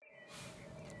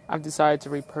I've decided to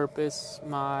repurpose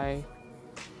my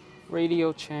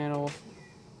radio channel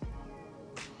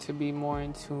to be more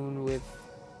in tune with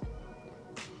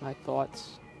my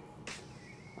thoughts,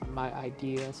 my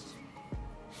ideas.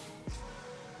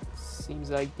 Seems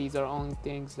like these are only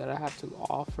things that I have to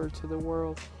offer to the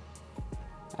world,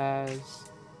 as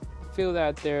I feel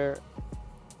that they're,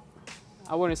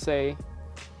 I wouldn't say,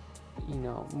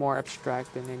 more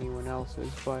abstract than anyone else's,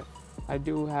 but I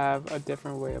do have a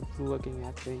different way of looking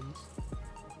at things.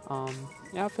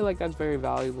 I feel like that's very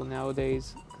valuable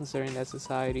nowadays, considering that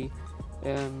society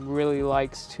really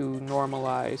likes to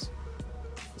normalize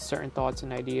certain thoughts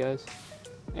and ideas,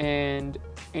 and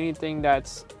anything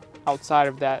that's outside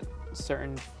of that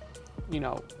certain,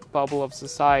 bubble of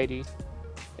society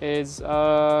is,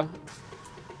 I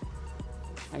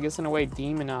guess in a way,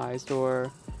 demonized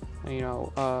or,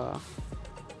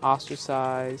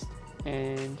 ostracized,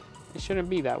 and it shouldn't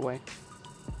be that way.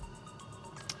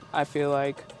 I feel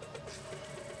like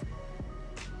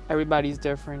everybody's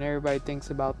different, everybody thinks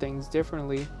about things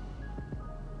differently,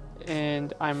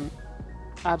 and I'm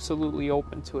absolutely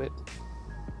open to it.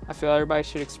 I feel everybody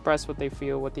should express what they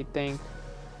feel, what they think,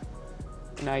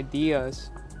 and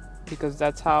ideas, because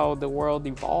that's how the world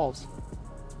evolves.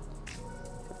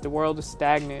 If the world is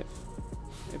stagnant,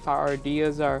 if our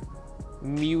ideas are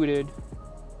muted,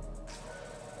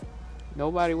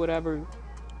 nobody would ever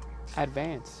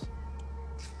advance.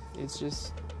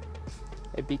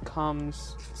 It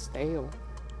becomes stale.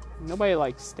 Nobody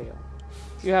likes stale.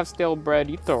 You have stale bread,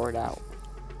 you throw it out.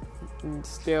 And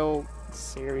stale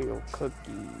cereal,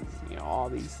 cookies, all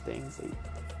these things,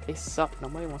 they suck.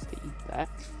 Nobody wants to eat that.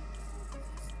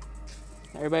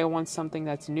 Everybody wants something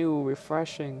that's new,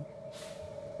 refreshing.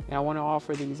 And I want to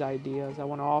offer these ideas. I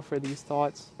want to offer these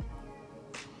thoughts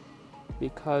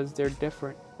because they're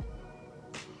different.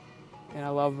 And I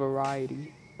love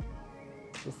variety.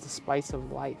 It's the spice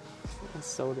of life, and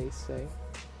so they say.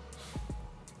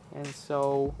 And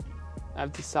so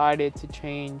I've decided to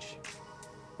change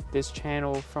this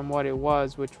channel from what it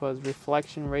was, which was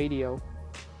Reflection Radio,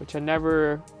 which I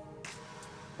never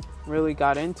really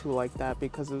got into like that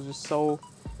because it was just so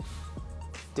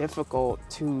difficult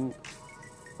to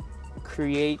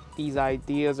create these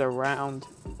ideas around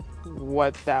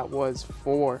what that was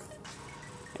for.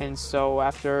 And so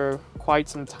after quite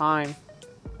some time,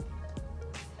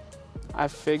 I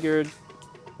figured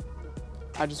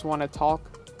I just want to talk,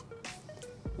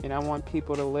 and I want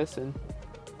people to listen,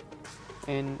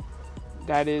 and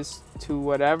that is to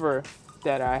whatever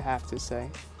that I have to say.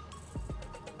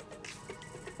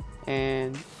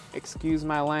 And excuse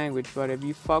my language, but if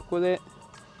you fuck with it,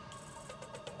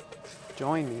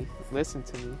 join me, listen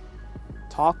to me,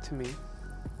 talk to me.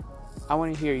 I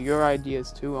want to hear your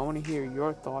ideas too. I want to hear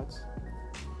your thoughts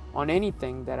on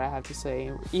anything that I have to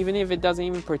say, even if it doesn't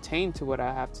even pertain to what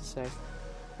I have to say.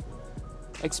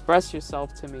 Express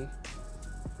yourself to me.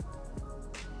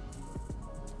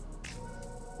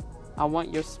 I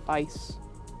want your spice.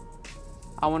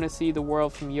 I want to see the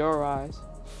world from your eyes.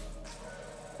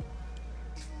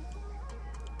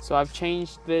 So I've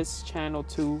changed this channel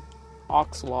to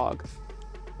Oxlog,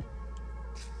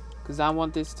 because I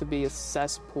want this to be a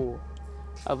cesspool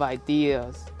of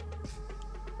ideas.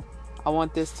 I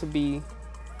want this to be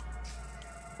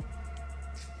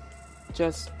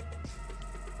just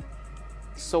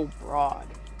so broad.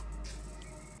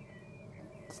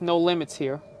 There's no limits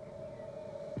here.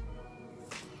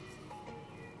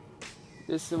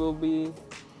 This will be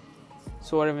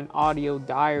sort of an audio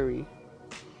diary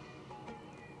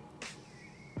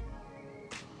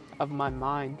of my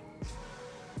mind.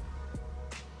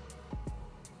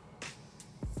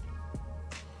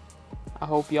 I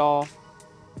hope y'all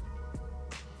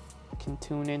can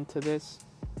tune into this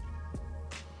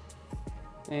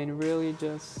and really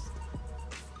just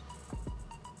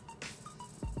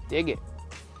dig it.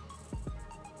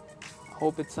 I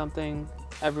hope it's something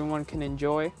everyone can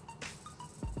enjoy,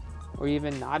 or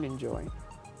even not enjoy.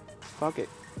 Fuck it.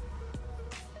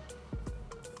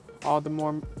 All the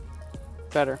more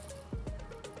better.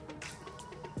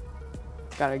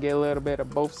 Gotta get a little bit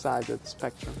of both sides of the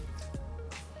spectrum.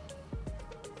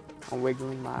 I'm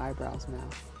wiggling my eyebrows now.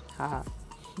 Haha.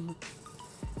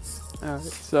 Alright,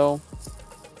 so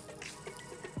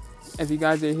if you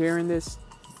guys are hearing this,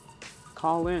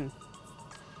 call in.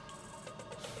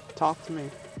 Talk to me.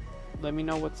 Let me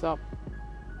know what's up.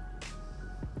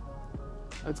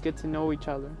 Let's get to know each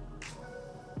other.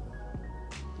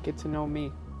 Get to know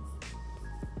me.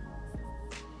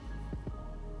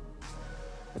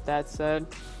 With that said,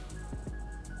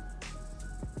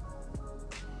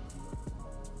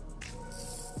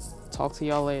 talk to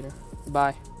y'all later.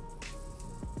 Bye.